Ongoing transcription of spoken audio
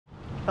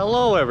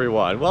Hello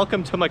everyone,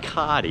 welcome to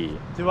Makati.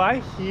 Do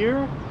I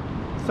hear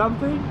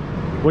something?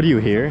 What do you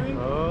hear?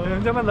 Oh,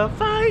 the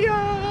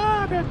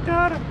fire!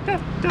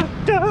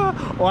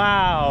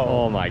 Wow!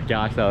 Oh my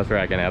gosh, that was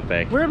freaking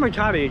epic. We're in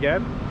Makati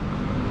again.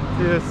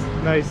 See this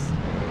nice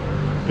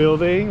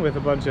building with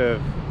a bunch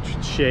of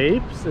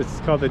shapes.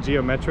 It's called the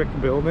geometric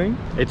building.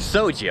 It's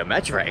so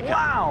geometric.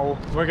 Wow!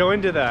 We're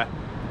going to the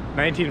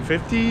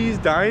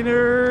 1950s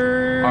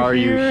diner. Are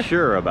here. you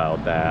sure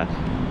about that?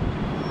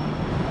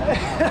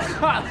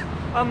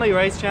 On the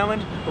race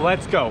challenge,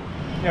 let's go.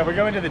 Yeah, we're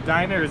going to the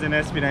diners in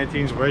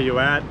SB19's Where You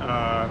At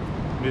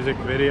music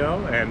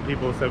video, and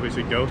people said we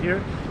should go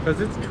here because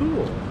it's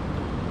cool.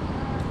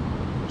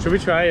 Should we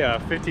try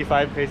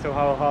 55 peso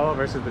halo halo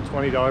versus the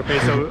 $20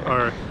 peso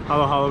or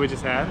halo halo we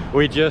just had?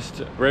 We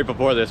just, right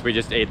before this, we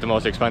just ate the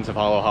most expensive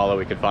halo halo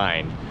we could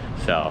find,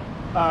 so.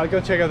 Go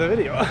check out the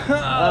video. Let's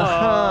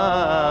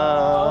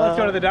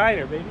go to the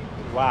diner, baby.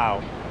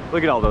 Wow.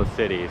 Look at all those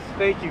cities.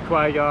 Thank you,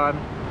 Qui-Gon.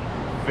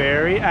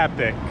 Very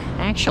epic.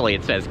 Actually,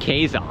 it says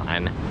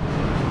Kazon.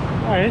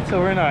 Alright, so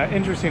we're in an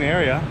interesting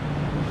area.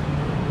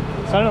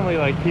 Suddenly,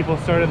 like, people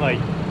started, like,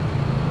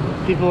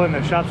 people in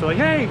the shops are like,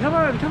 hey, come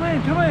on, come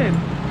in, come in.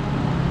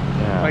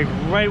 Yeah. Like,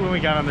 right when we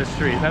got on the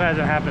street. That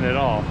hasn't happened at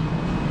all.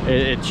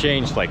 It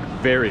changed, like,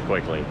 very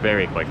quickly,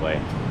 very quickly.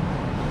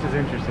 Which is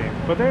interesting.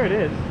 But there it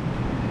is.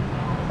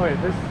 Wait,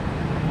 this...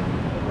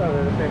 Oh,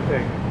 they're the same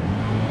thing.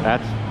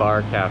 That's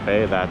Bar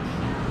Cafe,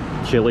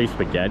 that's Chili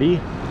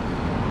Spaghetti.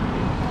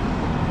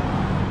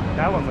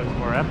 That one looks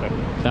more epic.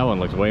 That one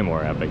looks way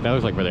more epic. That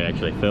was like where they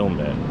actually filmed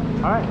it.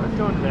 Alright, let's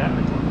go into that.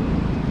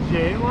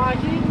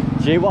 Jaywalking?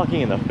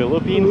 Jaywalking in the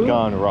Philippines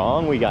gone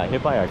wrong. We got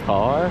hit by a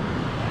car.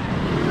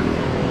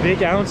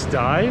 Big Ounce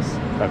dies?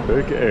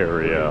 Epic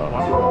area.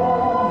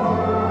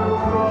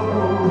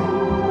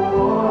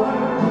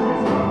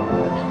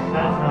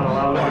 That's not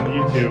allowed on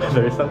YouTube.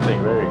 There's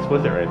something very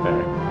explicit right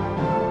there.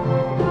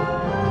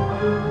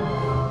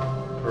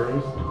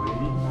 Bruce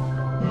Lee?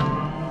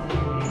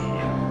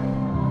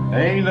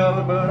 Ain't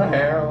nothing but a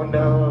hound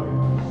dog.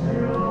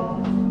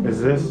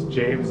 Is this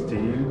James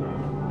Dean?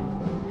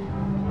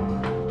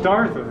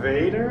 Darth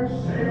Vader?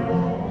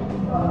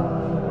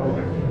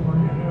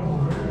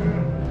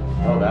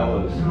 Oh, that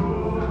was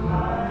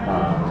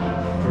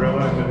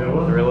Gorilla in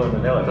Manila? Gorilla in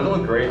Manila. It doesn't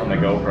look great on the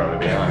GoPro, to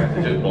be honest.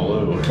 It's just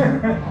blue.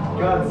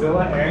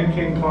 Godzilla and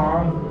King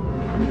Kong?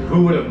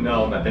 Who would have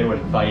known that they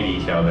would fight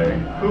each other?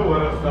 Who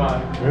would have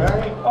thought?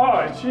 Right?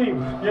 Oh, cheap!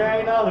 You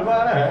ain't nothing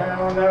but a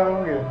hound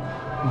dog.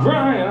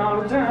 Crying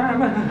all the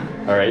time!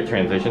 Alright,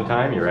 transition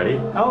time. You ready?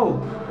 Oh,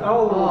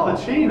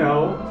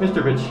 Pacino.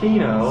 Mr.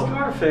 Pacino.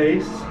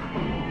 Scarface.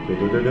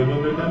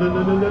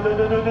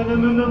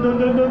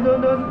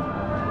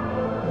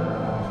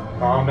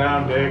 Calm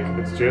down, Dick.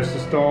 It's just a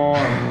storm.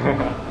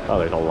 Oh,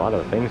 there's a lot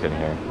of things in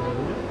here.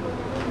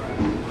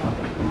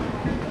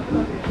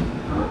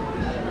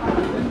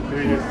 Do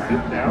we just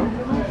sit down?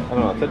 I don't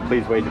know, it said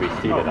please wait to be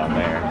seated on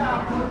there.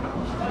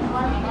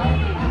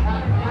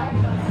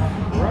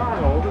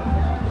 Ronald.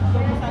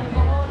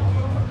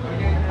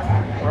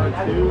 R2.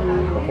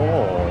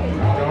 Oh.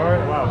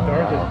 Darth. Wow,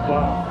 Darth is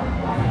buff.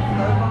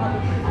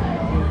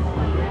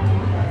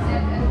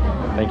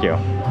 Thank you.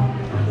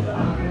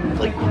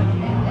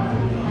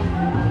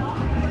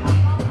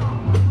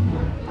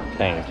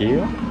 Thank you.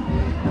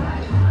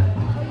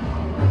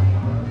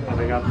 Oh,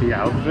 they got the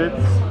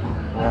outfits.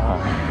 Yeah.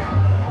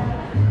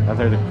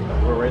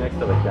 We're right next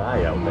to the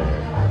guy out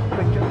there.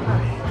 The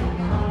guy.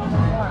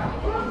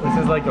 This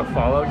is like a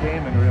Fallout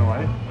game in real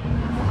life.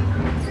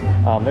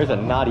 There's a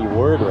naughty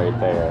word right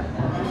there.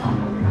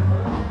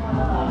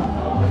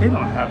 They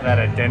don't have that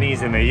at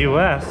Denny's in the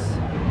U.S.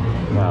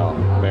 Wow.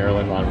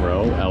 Marilyn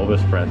Monroe,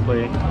 Elvis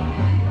Presley.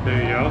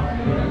 There you go.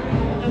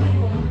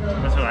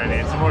 That's what I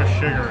need. Some more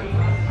sugar.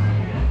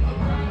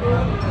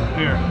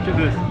 Here, get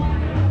this.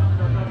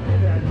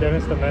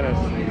 Dennis the Menace.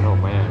 Oh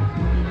man.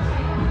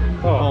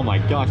 Oh Oh, my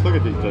gosh, look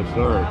at these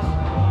desserts.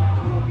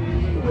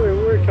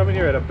 we're coming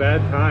here at a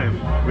bad time.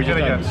 We just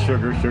got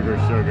sugar. We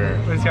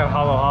just got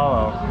halo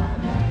halo.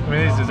 I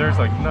mean, these desserts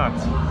like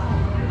nuts.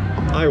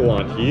 I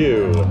want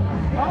you to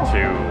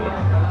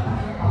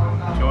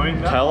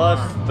Join. tell us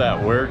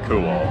that we're cool.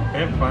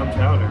 And clam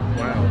chowder.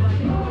 Wow.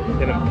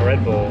 In a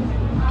bread bowl.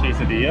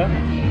 Quesadilla.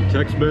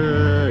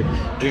 Tex-Mex.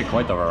 You get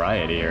quite the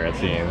variety here, it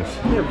seems.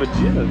 Yeah,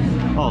 vaginas.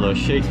 Oh, those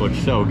shakes look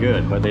so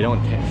good, but they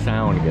don't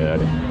sound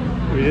good.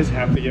 We just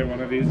have to get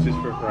one of these just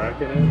for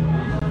cracking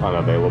it.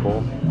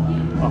 Unavailable.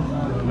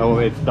 Oh,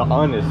 it's the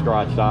un is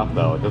scratched off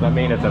though. Does that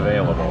mean it's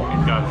available?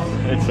 It does.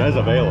 It says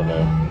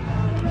available.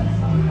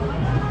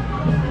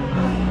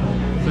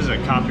 This is a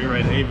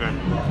copyright haven.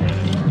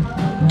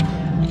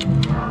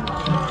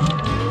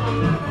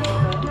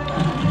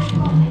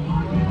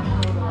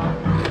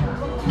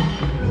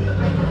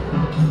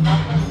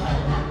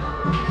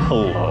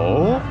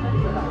 Hello?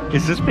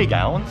 Is this Big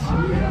Ounce?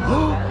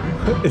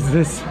 Is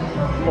this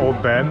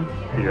Old Ben?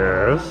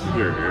 Yes.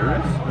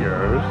 Yes.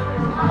 Yes.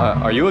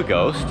 Are you a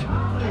ghost?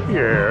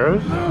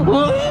 Yes.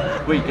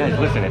 Wait, guys,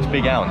 listen. It's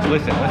Big Ounce.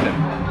 Listen, listen.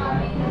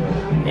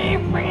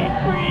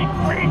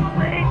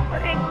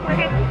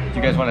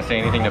 guys want to say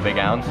anything to Big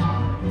Ounce?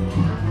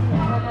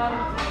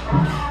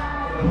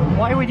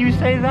 Why would you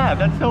say that?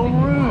 That's so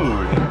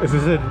rude. Is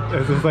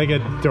this like a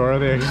Dora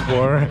the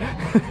Explorer?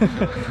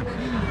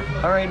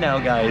 Alright now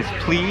guys,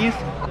 please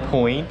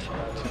point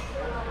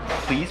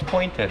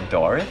to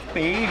Darth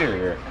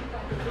Vader.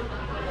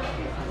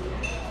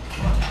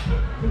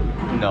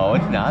 No,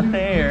 it's not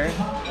there.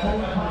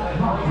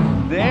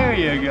 There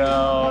you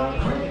go.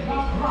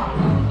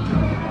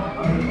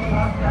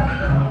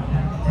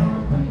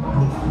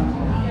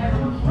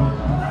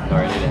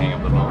 Sorry, I need to hang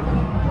up the phone.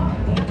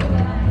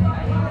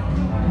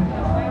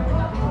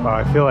 Well,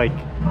 I feel like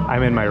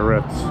I'm in my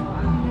roots.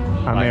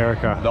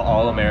 America. Like the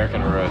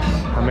all-American roots.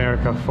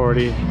 America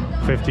 40,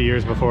 50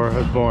 years before I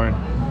was born.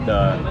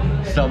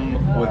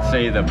 Some would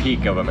say the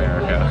peak of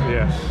America.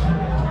 Yes.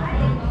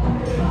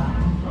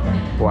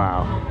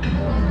 Wow.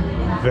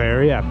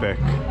 Very epic.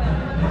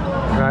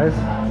 Guys,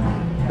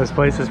 this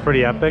place is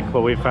pretty epic, but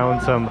we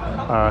found some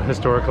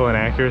historical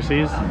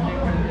inaccuracies.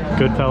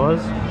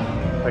 Goodfellas.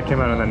 That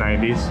came out in the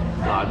 90s.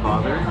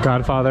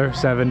 Godfather,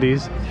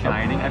 70s.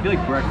 Shining. I feel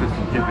like Breakfast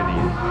and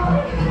Tiffany's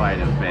might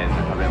have been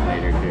a bit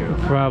later too.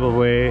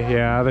 Probably,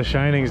 yeah. The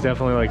Shining's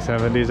definitely like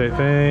 70s, I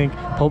think.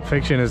 Pulp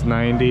Fiction is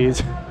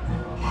 90s.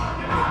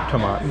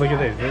 Come on, look at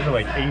this. These are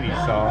like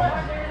 80s songs.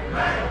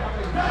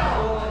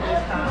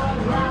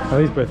 At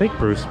least, I think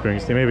Bruce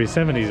Springsteen, maybe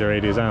 70s or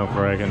 80s. I don't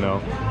reckon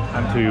though.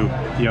 I'm too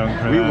young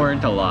for that. We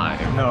weren't alive.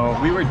 No.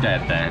 We were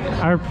dead then.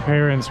 Our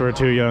parents were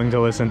too young to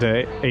listen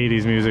to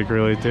 80s music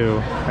really too.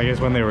 I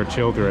guess when they were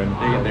children.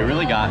 They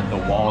really got the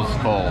walls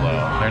full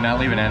though. They're not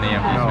leaving any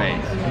empty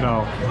space.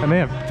 No. And they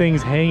have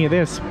things hanging. They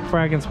have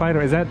fragging Spider.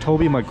 Is that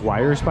Tobey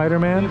Maguire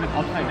Spider-Man?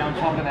 Upside down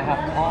chopped in a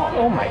half tall.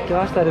 Oh my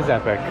gosh, that is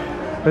epic.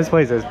 This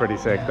place is pretty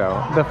sick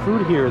though. The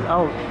food here is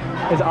off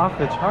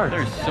the charts.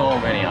 There's so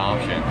many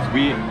options.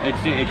 It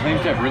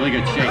claims to have really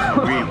good shakes,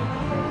 but we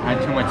had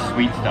too much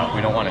sweet stuff. We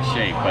don't want to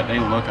shake, but they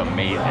look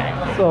amazing.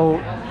 So,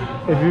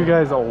 if you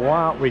guys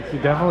want, we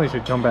definitely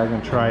should come back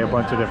and try a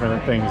bunch of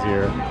different things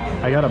here.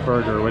 I got a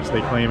burger, which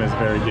they claim is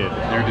very good.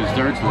 Their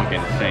desserts look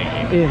insane.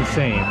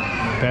 Insane.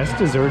 Best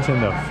desserts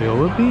in the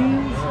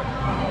Philippines?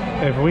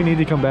 If we need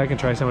to come back and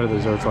try some of the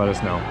desserts, let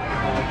us know.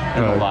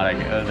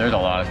 There's a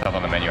lot of stuff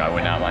on the menu I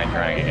would not mind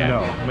trying again.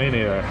 No, me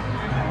neither.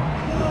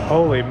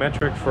 Holy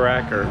metric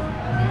fracker.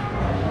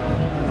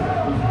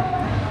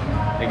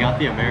 They got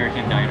the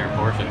American diner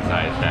portion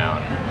size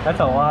down. That's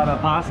a lot of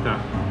pasta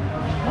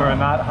for a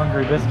not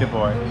hungry biscuit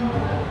boy.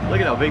 Look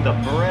at how big the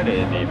bread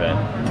is even.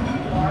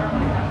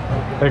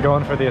 They're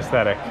going for the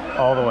aesthetic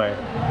all the way.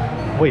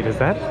 Wait, is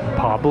that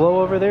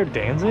Pablo over there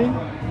dancing? These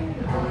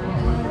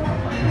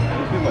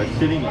people are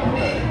sitting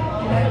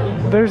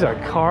in There's a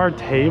card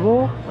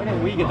table? Why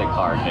didn't we get the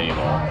card table?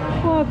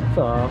 What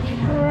the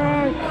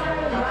frick?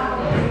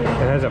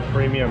 It has a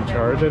premium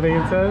charge, I think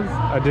it says.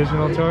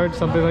 Additional charge,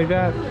 something like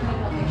that.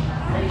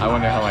 I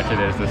wonder how much it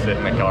is to sit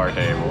in the card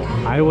table.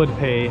 I would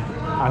pay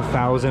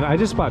 $1,000. I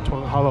just bought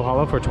Halo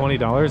Halo for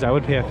 $20. I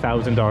would pay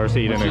 $1,000 to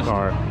eat in a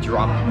car.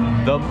 Drop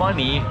the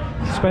money.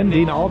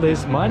 Spending all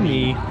this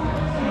money.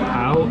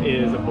 How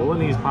is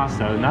Bolognese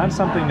pasta? Not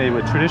something they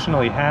would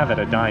traditionally have at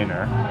a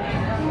diner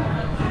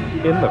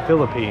in the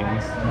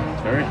Philippines.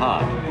 It's very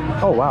hot.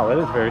 Oh wow, it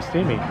is very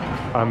steamy.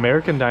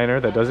 American diner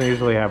that doesn't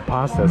usually have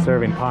pasta,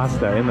 serving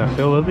pasta in the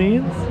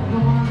Philippines?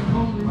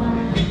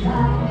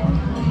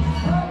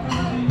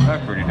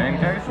 That's pretty dang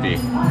tasty.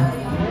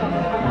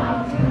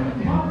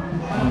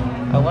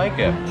 I like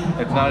it.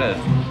 It's not as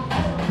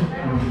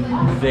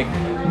thick,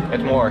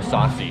 it's more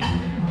saucy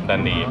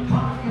than the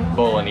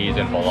Bolognese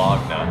and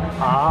Bologna.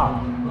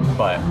 Ah.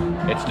 But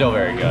it's still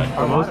very good.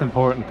 Our most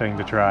important thing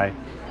to try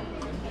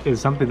is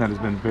something that has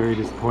been very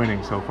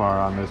disappointing so far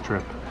on this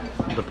trip.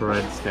 The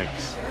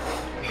breadsticks.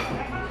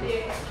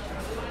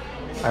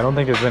 I don't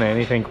think there's been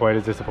anything quite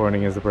as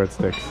disappointing as the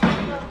breadsticks.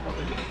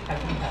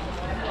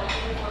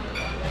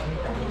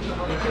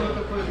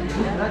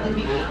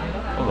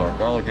 Those are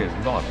garlic and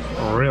sauce.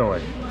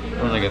 Really?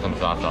 We're gonna get some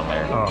sauce on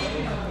there. Oh.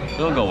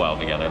 It'll go well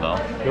together though.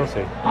 You'll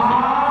see.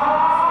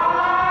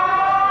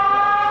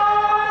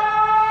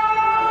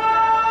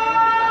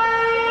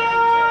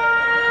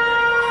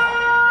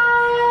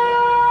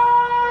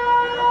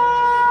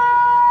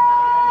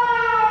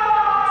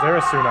 Is there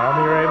a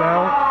tsunami right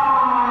now?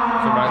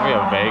 It reminds me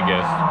of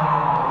Vegas.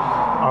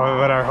 Oh,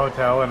 but our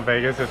hotel in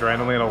Vegas just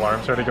randomly an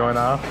alarm started going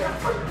off.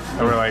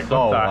 And we're like,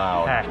 So what the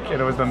loud. heck?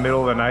 And it was the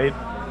middle of the night.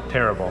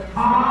 Terrible.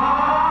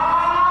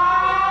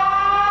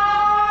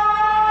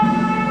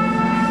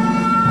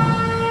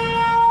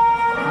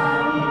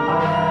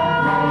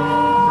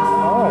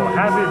 Oh,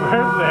 happy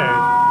birthday.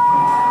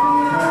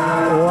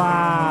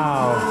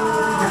 Wow.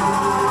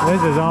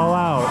 This is all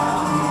out.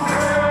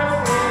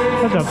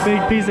 That's a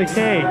big piece of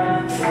cake.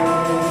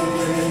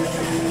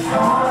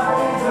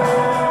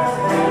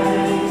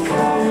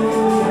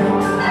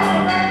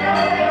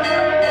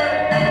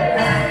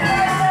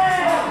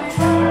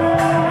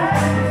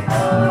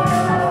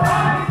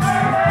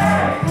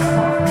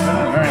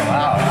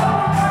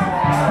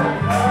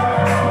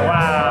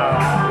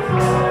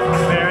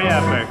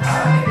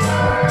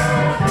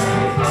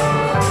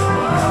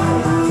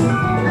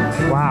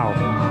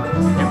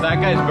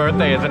 guy's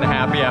birthday isn't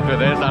happy after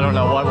this, I don't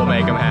know what will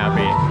make him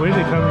happy. We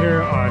usually come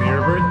here on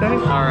your birthday.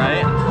 All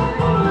right.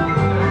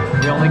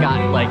 We only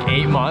got like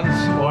 8 months.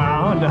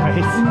 Wow,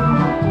 nice.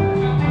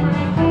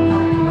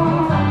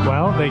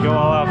 Well, they go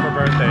all out for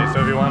birthdays,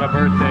 so if you want a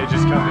birthday,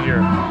 just come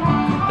here.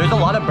 There's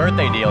a lot of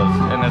birthday deals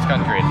in this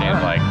country, it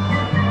seems like.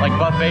 Like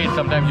buffets,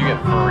 sometimes you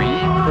get free.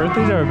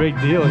 Birthdays are a big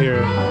deal here,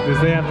 because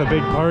they have the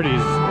big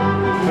parties.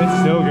 It's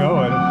still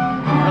going.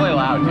 Really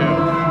loud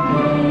too.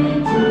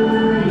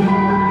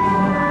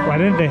 Why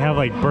didn't they have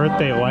like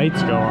birthday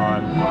lights go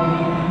on?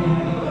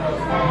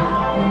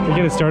 They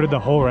could have started the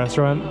whole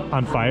restaurant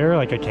on fire,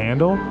 like a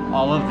candle.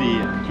 All of the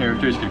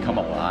characters could come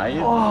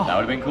alive. Oh. That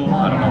would have been cool.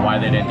 I don't know why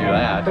they didn't do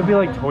that. It'd be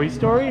like Toy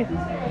Story.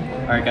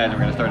 Alright guys, we're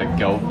gonna start a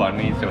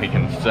GoFundMe so we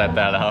can set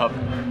that up.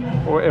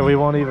 Or we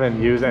won't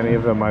even use any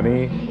of the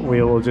money.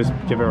 We will just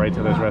give it right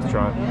to this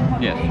restaurant.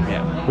 Yes,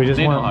 yeah. We just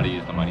they want, know how to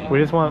use the money. We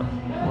just want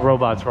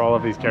robots for all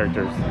of these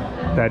characters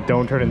that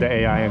don't turn into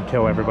AI and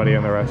kill everybody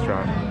in the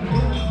restaurant.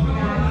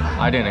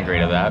 I didn't agree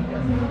to that.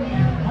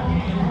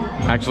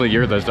 Actually,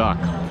 you're the Zuck.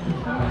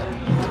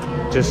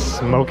 Just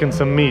smoking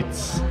some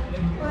meats.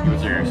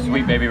 With your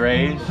sweet baby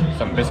rays,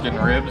 some biscuit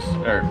and ribs,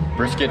 or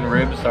brisket and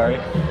ribs, sorry.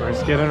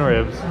 Brisket and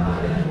ribs.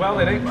 Well,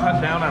 they didn't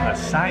cut down on the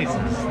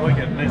sizes. Look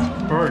at this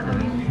burger.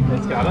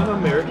 It's got an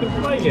American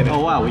flag in it. Oh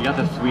wow, we got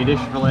the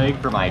Swedish flag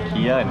from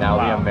IKEA and now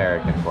the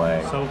American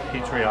flag. So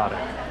patriotic.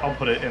 I'll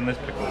put it in this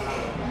pickle.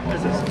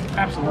 This is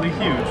absolutely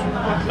huge.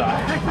 What the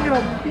heck? Look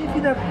at how beefy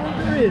that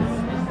burger is.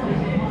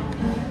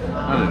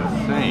 That is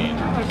insane.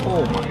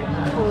 Oh my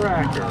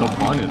cracker. The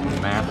bun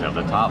is massive,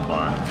 the top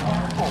bun.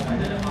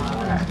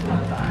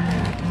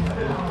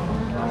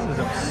 This is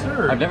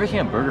absurd. I've never seen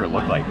a burger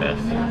look like this.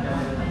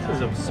 This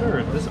is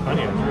absurd. This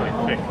onion is really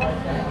thick.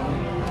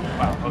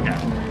 Wow, okay.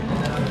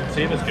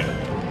 See if it's good.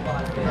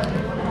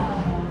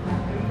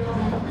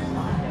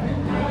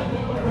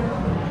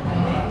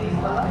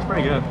 It's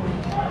pretty good.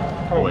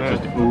 Oh, it's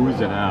just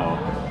oozing out.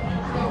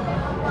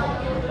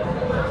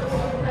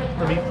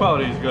 The meat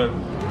quality is good.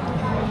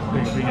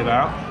 You can pick it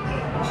out.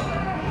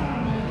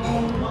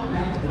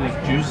 It is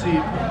juicy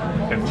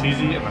and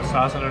cheesy, and the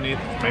sauce underneath,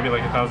 maybe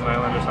like a Thousand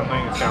Island or something.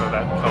 It's kind of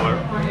that color.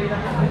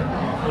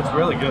 It's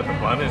really good. The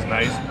bun is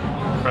nice,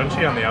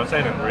 crunchy on the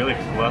outside and really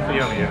fluffy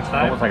on the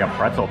inside. Almost like a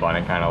pretzel bun,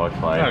 it kind of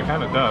looks like. Yeah, it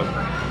kind of does.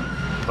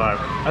 But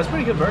that's a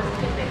pretty good burger.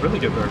 Really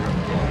good burger.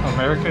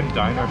 American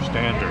Diner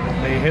Standard.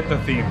 They hit the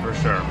theme for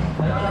sure.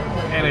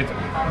 And it's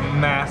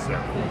massive.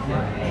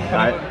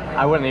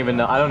 I wouldn't even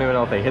know. I don't even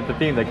know if they hit the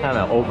theme. They kind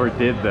of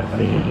overdid the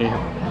theme.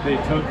 They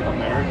took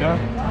America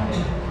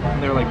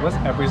and they were like, what's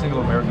every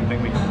single American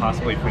thing we can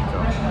possibly think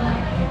of?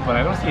 But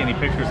I don't see any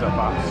pictures of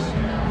us.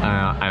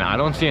 And I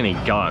don't see any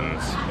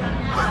guns.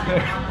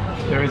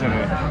 There isn't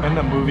any. In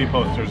the movie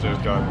posters, there's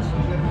guns.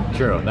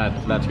 True,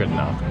 that's good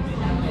enough.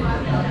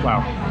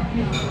 Wow.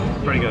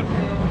 Pretty good.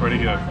 Pretty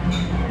good.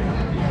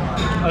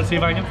 Let's see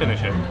if I can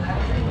finish it.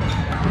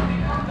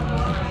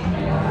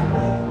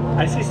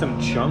 I see some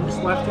chunks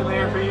left in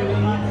there for you to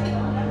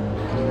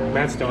eat.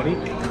 Matt Stoney.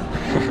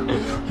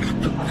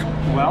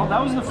 Well,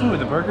 that was the food.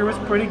 The burger was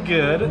pretty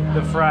good.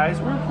 The fries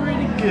were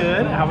pretty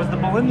good. How was the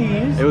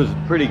Bolognese? It was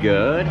pretty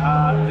good.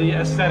 The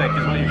aesthetic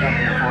is what you come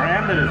here for,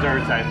 and the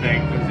desserts, I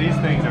think, because these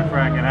things are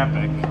fracking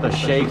epic. The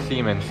shakes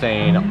seem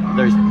insane.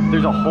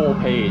 There's a whole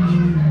page,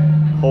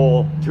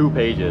 whole 2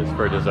 pages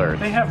for desserts.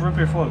 They have root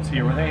beer floats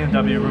here with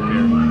A&W root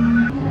beer.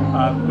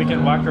 We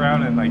can walk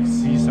around and like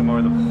see some more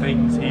of the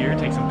things here,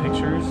 take some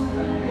pictures,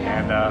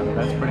 and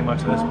that's pretty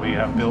much this. We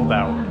have billed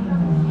out.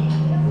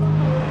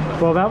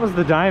 Well, that was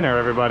the diner,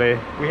 everybody.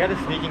 We had a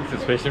sneaking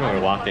suspicion when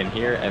we walked in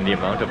here, and the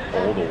amount of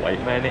old white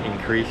men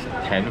increased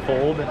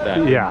tenfold that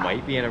we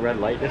might be in a red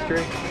light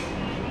district.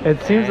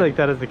 It seems like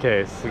that is the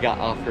case. We got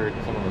offered,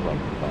 someone was like,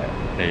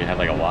 they had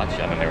like a watch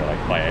and then they were like,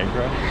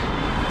 Viagra.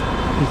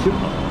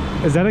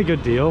 Is that a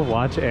good deal?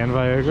 Watch and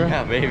Viagra?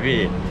 Yeah,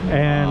 maybe.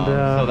 And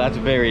so that's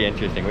very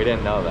interesting. We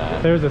didn't know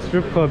that. There's a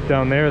strip club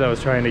down there that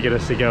was trying to get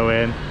us to go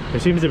in. There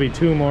seems to be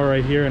 2 more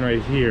right here and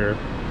right here.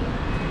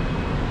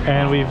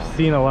 And we've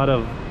seen a lot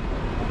of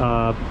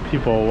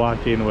people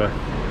walking with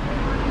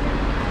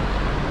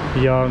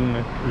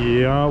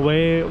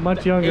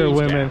much younger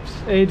women,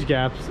 age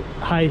gaps,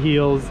 high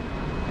heels,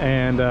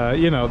 and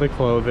you know, the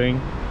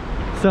clothing.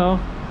 So,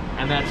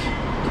 and that's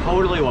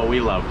totally what we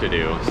love to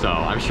do. So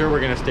I'm sure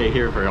we're gonna stay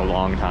here for a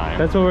long time.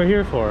 That's what we're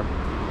here for.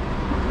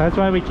 That's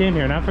why we came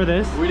here, not for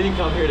this. We didn't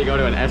come here to go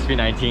to an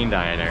SB19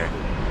 diner.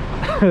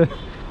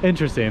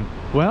 Interesting.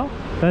 Well,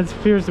 that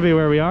appears to be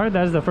where we are.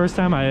 That is the first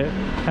time I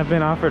have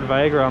been offered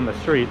Viagra on the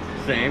street.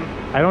 Same.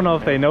 I don't know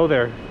if they know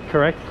their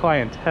correct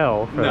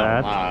clientele for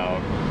that. Wow.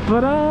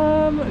 But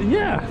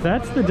yeah,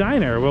 that's the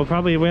diner. We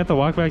have to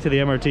walk back to the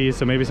MRT,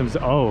 so maybe some.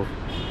 Oh,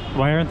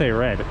 why aren't they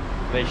red?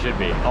 They should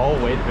be. Oh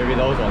wait, maybe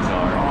those ones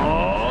are.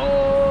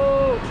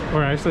 Oh,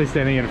 we're actually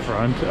standing in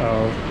front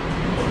of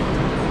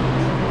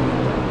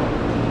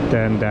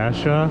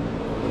Dandasha.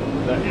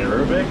 Is that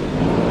Arabic?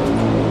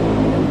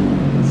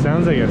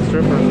 Sounds like a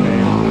stripper's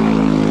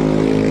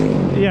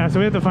name. Yeah, so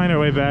we have to find our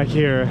way back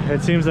here.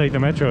 It seems like the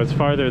metro is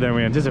farther than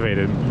we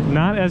anticipated.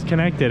 Not as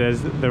connected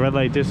as the red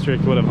light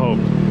district would have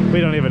hoped. We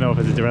don't even know if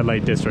it's a red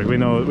light district. We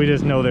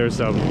just know there's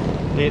some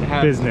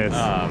business.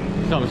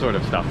 Some sort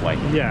of stuff like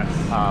yes.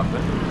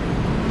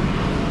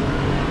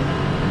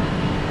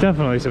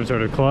 Definitely some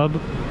sort of club.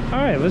 All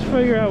right, let's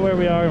figure out where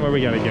we are and where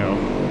we gotta go.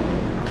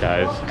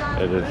 Guys,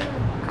 it is.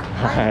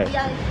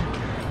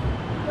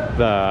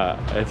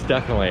 It's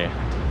definitely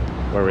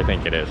where we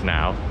think it is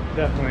now.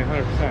 Definitely,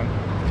 100%.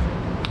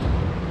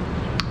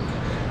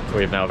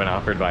 We've now been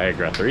offered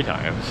Viagra 3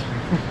 times.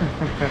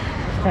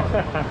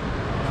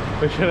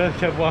 We should have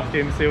kept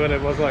walking and see what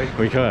it was like.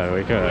 We could.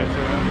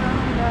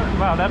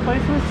 Wow, that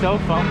place was so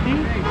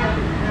funky.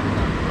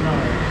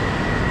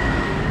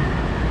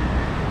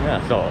 Yeah,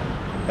 so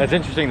it's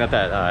interesting that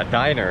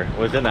diner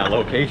was in that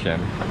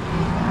location. It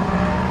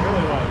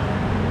really was.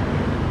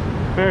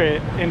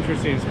 Very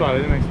interesting spot. I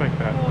didn't expect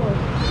that.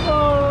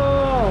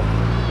 Oh,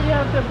 we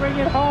have to bring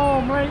it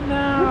home right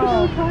now. Look at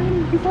how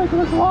tiny. He's like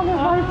as long as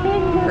my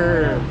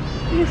finger.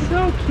 He's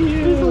so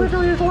cute. He's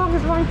literally as long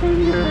as my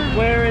finger.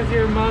 Where is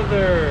your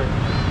mother?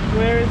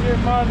 Where is your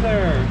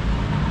mother?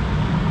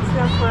 It's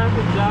gonna have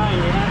to die.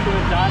 We have to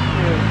adopt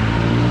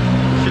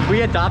you. Should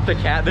we adopt a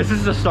cat? This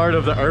is the start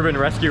of the Urban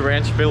Rescue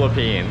Ranch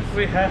Philippines.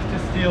 We have to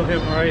steal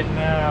him right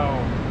now.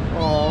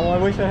 Oh, I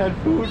wish I had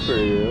food for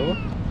you.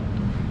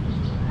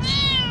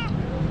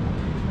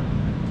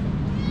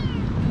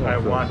 I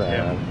want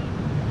him.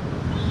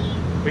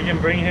 We can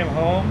bring him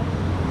home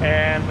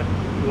and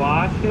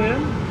wash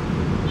him.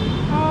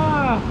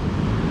 Ah,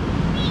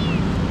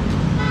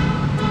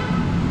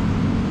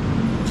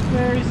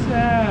 very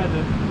sad.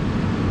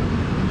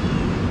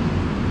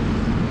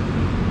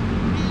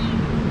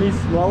 He's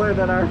smaller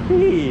than our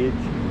feet.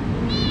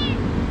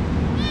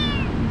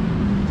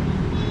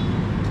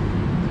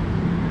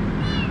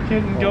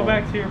 Kitten, go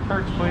back to your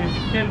perch, please.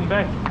 Kitten,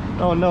 back.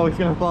 Oh no, he's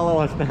gonna follow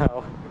us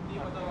now.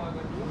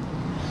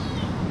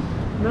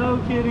 No,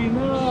 kitty,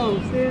 no.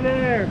 Stay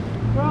there.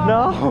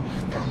 No.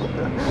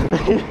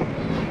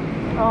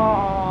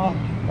 Oh,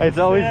 It's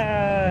always,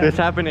 sad. this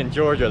happened in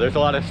Georgia. There's a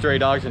lot of stray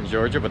dogs in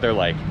Georgia, but they're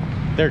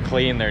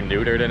clean, they're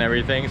neutered and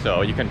everything,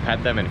 so you can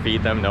pet them and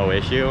feed them, no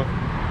issue.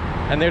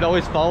 And they'd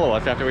always follow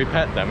us after we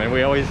pet them, and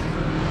we'd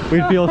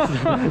feel,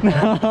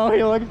 no,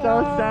 he looked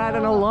so sad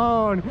and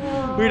alone.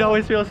 We'd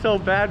always feel so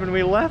bad when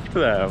we left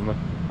them.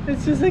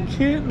 It's just a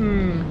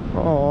kitten.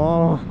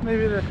 Oh,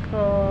 Maybe the.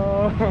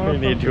 Oh. we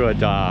need to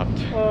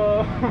adopt.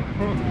 Oh.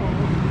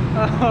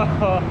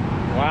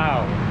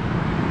 Wow.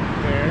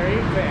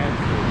 Very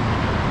fancy.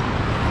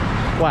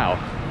 Wow.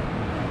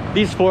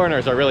 These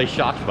foreigners are really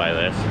shocked by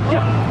this.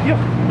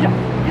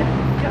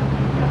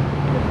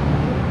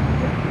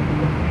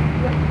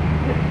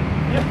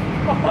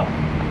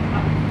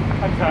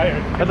 I'm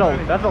tired.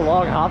 That's a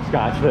long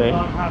hopscotch thing.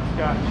 Long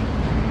hopscotch.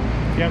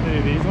 You have to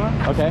do these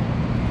ones? Okay.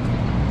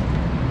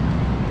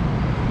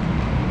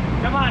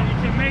 Come on, you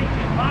can make it.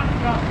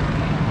 Hopscotch.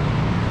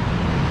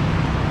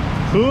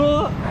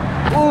 Oh,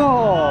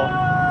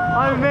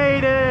 I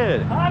made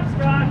it.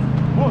 Hopscotch.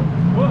 Woo.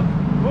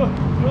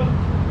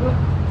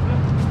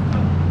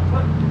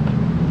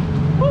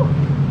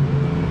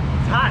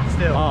 It's hot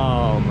still.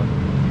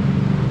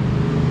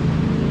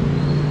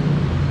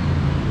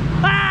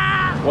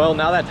 Well,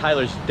 now that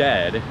Tyler's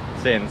dead,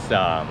 since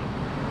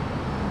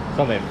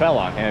something fell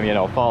on him, you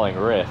know, falling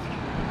risk,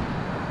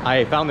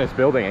 I found this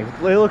building.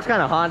 It looks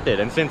kind of haunted,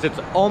 and since it's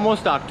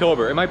almost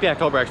October, it might be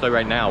October actually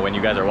right now when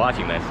you guys are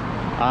watching this,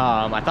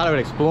 I thought I would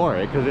explore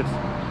it because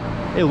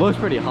it looks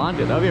pretty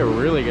haunted. That would be a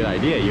really good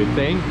idea, you'd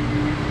think.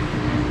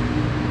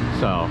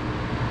 So,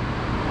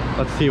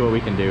 let's see what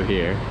we can do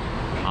here.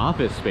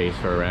 Office space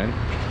for rent.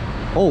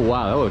 Oh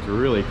wow, that looks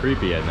really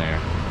creepy in there.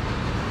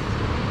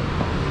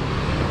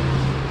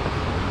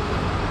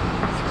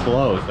 It's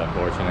closed,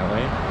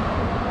 unfortunately.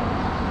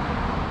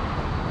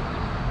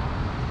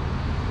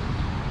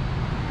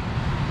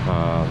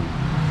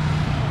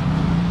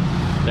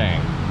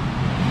 Dang.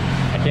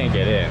 I can't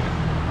get in.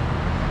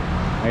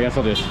 I guess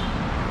I'll just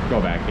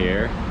go back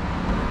here.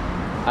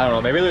 I don't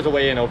know, maybe there's a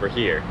way in over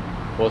here.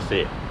 We'll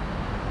see.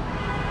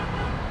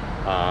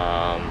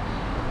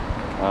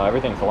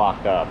 Everything's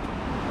locked up.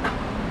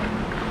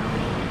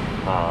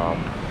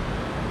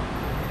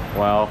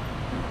 Well,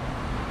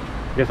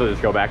 I guess I'll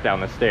just go back down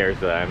the stairs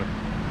then.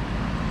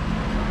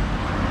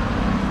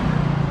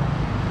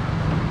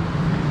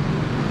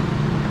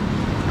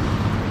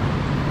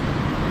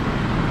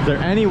 Is there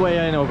any way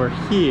in over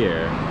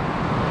here?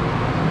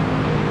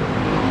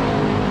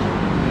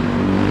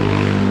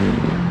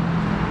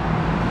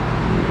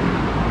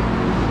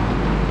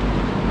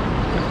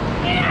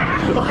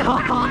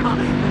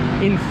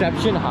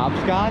 Inception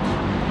hopscotch?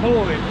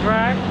 Holy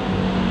crap.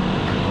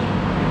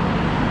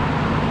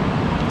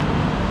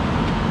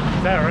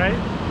 Is that right?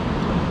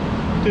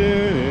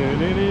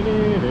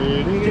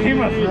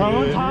 Game of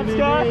Thrones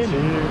hopscotch?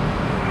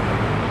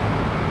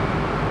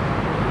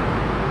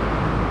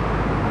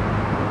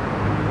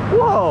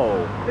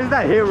 Whoa! Is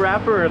that hit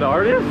rapper an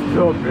artist?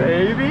 Oh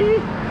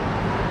baby?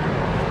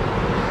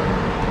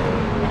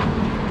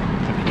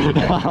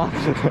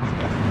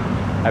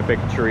 Epic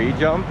tree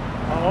jump.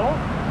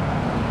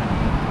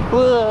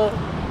 Oh,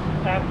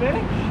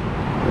 epic.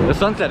 The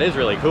sunset is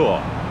really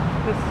cool.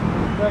 The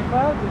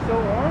clouds are so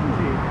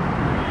orangey.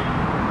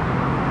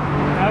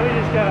 Now we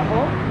just got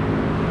home.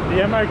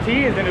 The MRT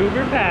is an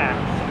Uber pass.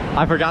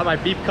 I forgot my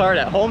beep card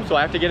at home, so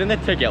I have to get in the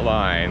ticket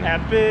line.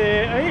 Epic.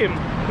 Hey,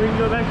 we can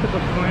go back to the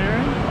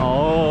McLaren.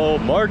 Oh,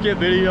 market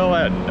video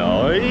at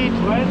night.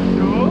 Let's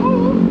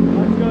go.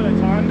 Let's go to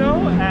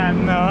Tondo at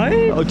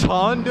night. Oh,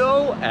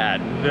 Tondo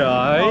at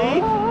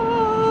night.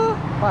 Oh.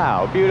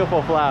 Wow,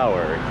 beautiful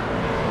flowers.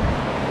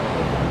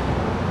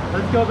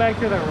 Let's go back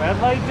to the red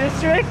light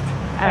district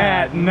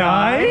at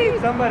night.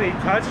 Somebody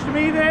touched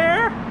me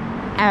there.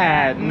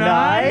 At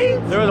night?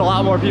 There was a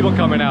lot more people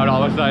coming out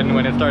all of a sudden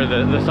when it started.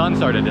 The sun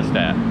started to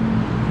set.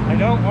 I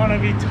don't want to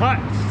be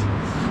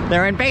touched.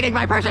 They're invading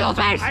my personal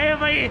space. I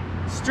have a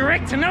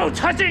strict no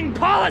touching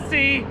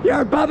policy.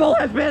 Your bubble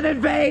has been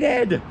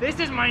invaded. This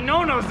is my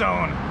no-no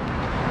zone.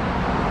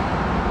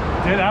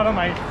 Get out of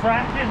my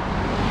fracking.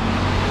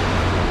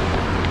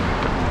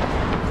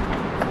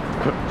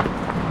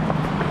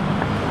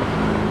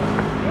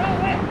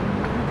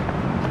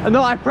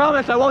 No, I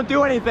promise I won't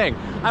do anything.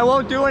 I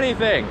won't do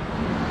anything.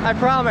 I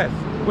promise.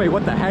 Wait,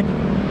 what the heck?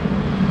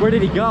 Where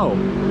did he go?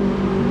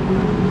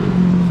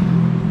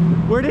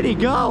 Where did he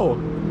go?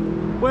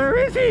 Where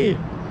is he?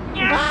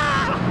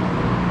 Ah!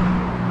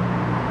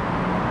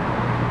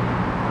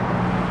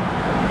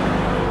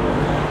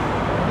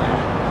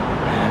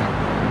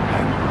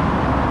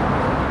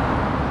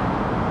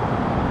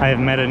 I have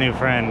met a new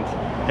friend.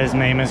 His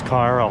name is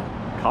Carl.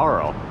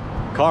 Carl.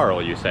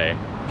 Carl, you say?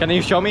 Can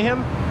you show me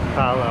him?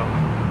 Follow.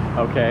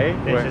 Okay.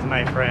 This is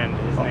my friend.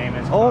 His name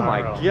is Carl. Oh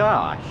my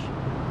gosh.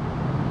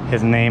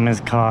 His name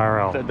is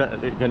Carl.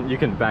 You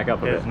can back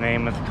up a bit. His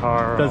name is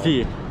Carl. Does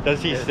he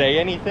say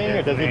anything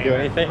or does he do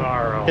anything?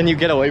 Carl. Can you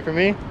get away from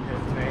me?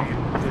 His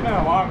name. It's been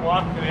a long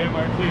walk to the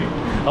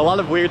MRT. A lot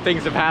of weird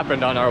things have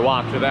happened on our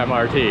walk to the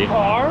MRT.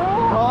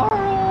 Carl?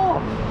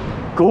 Carl!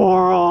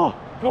 Coral!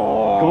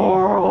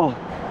 Coral!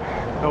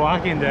 The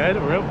Walking Dead?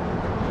 Rip.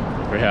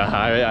 Yeah,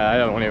 I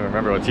don't even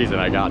remember what season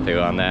I got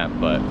to on that,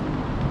 but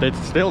it's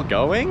still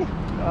going?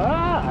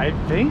 I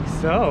think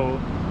so.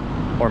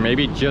 Or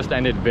maybe just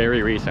ended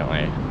very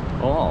recently.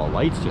 Oh,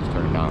 lights just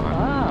turned on.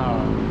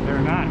 Wow, they're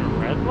not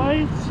red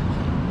lights?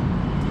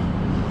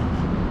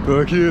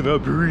 Back in the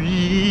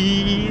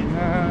breeze.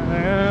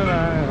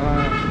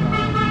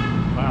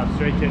 Wow,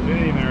 Stray Kids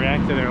didn't even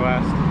react to their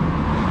last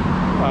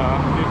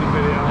music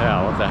video.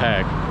 Yeah, what the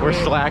heck? We're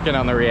slacking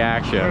on the We're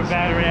reactions.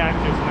 bad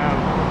reactors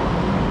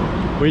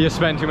now. We just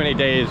spend too many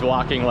days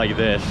walking like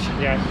this.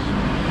 Yes.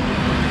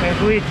 If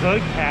we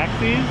took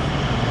taxis,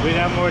 we'd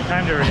have more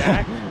time to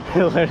react.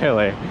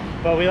 Literally.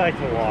 But we like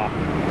to walk.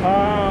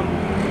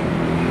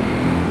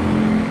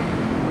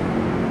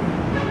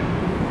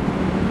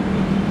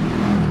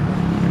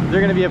 Is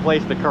there gonna be a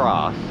place to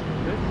cross?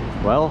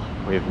 Well,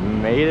 we've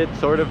made it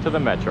sort of to the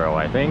metro,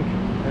 I think.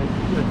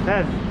 It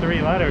says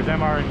 3 letters,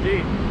 M, R, and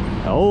T.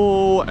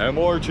 Oh,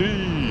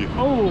 MRT.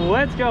 Oh,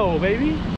 let's go, baby.